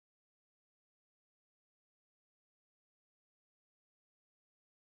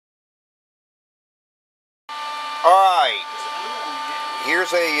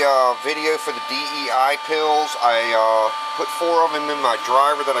Here's a video for the DEI pills. I put 4 of them in my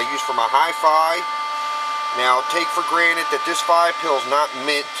driver that I use for my hi-fi. Now, take for granted that this 5 pill is not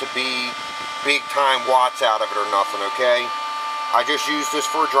meant to be big time watts out of it or nothing, okay? I just use this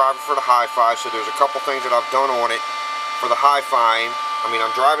for a driver for the hi-fi, so there's a couple things that I've done on it for the hi-fi. I mean,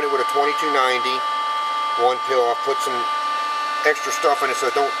 I'm driving it with a 2290, 1 pill. I've put some extra stuff in it so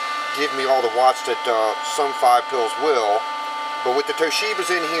it don't give me all the watts that some 5 pills will. But with the Toshiba's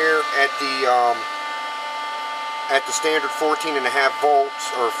in here at the standard 14.5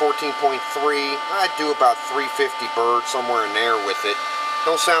 volts or 14.3, I do about 350 bird, somewhere in there with it.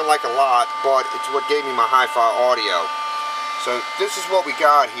 Don't sound like a lot, but it's what gave me my hi-fi audio. So this is what we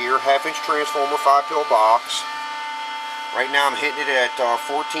got here, 1/2-inch transformer, 5 pill box. Right now I'm hitting it at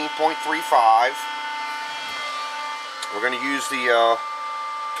 14.35. We're going to use the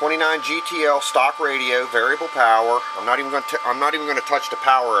 29 GTL stock radio, variable power. I'm not even going to touch the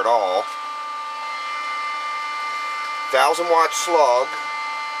power at all. 1000-watt slug,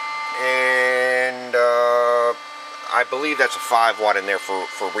 and I believe that's a 5-watt in there for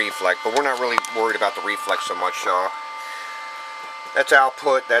reflect, but we're not really worried about the reflect so much. That's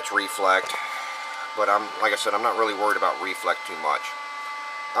output, that's reflect, but like I said, I'm not really worried about reflect too much.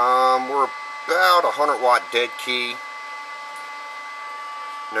 We're about 100-watt dead key.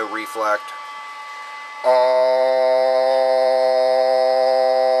 No reflect. Oh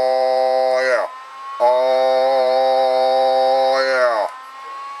yeah. Oh yeah.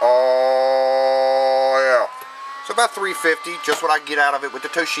 Oh yeah. So about 350, just what I get out of it with the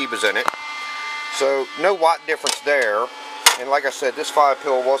Toshiba's in it. So no watt difference there. And like I said, this 5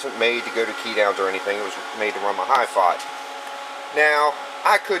 pill wasn't made to go to key downs or anything. It was made to run my hi-fi. Now,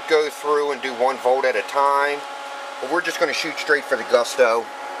 I could go through and do 1 volt at a time, but we're just going to shoot straight for the gusto.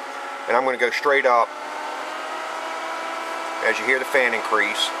 And I'm going to go straight up as you hear the fan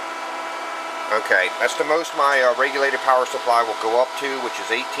increase. Okay, that's the most my regulated power supply will go up to, which is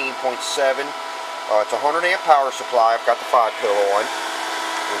 18.7. It's a 100 amp power supply. I've got the 5 pill on.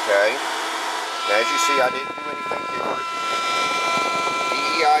 Okay, and as you see, I didn't do anything different.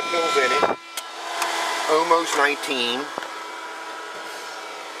 DEI pills in it. Almost 19.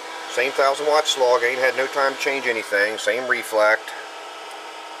 Same 1000-watt slug. Ain't had no time to change anything. Same reflect.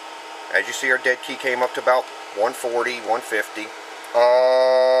 As you see, our dead key came up to about 140, 150. Oh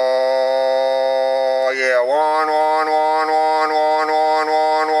yeah, 1, 1, 1, 1, 1, 1,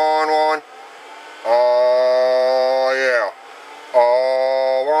 1, 1, 1. Oh yeah.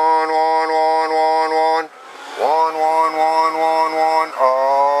 Oh, 1, 1, 1, 1, 1. 1, 1, 1, 1, 1.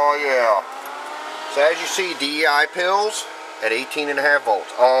 Oh yeah. So as you see, DEI pills at 18.5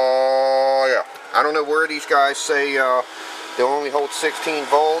 volts. Oh yeah. I don't know where these guys say they'll only hold 16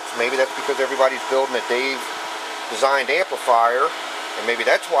 volts. Maybe that's because everybody's building a Dave designed amplifier, and maybe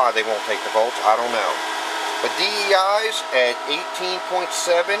that's why they won't take the volts. I don't know. But DEI's at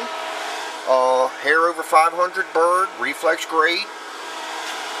 18.7, hair over 500 bird, reflex great.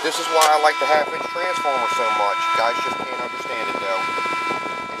 This is why I like the 1/2-inch transformer so much. You guys just can't understand it though.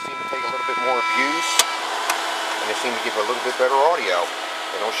 They seem to take a little bit more abuse, and they seem to give a little bit better audio.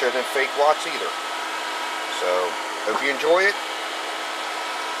 They don't share them fake watts either. So, hope you enjoy it.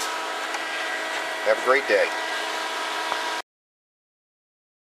 Have a great day.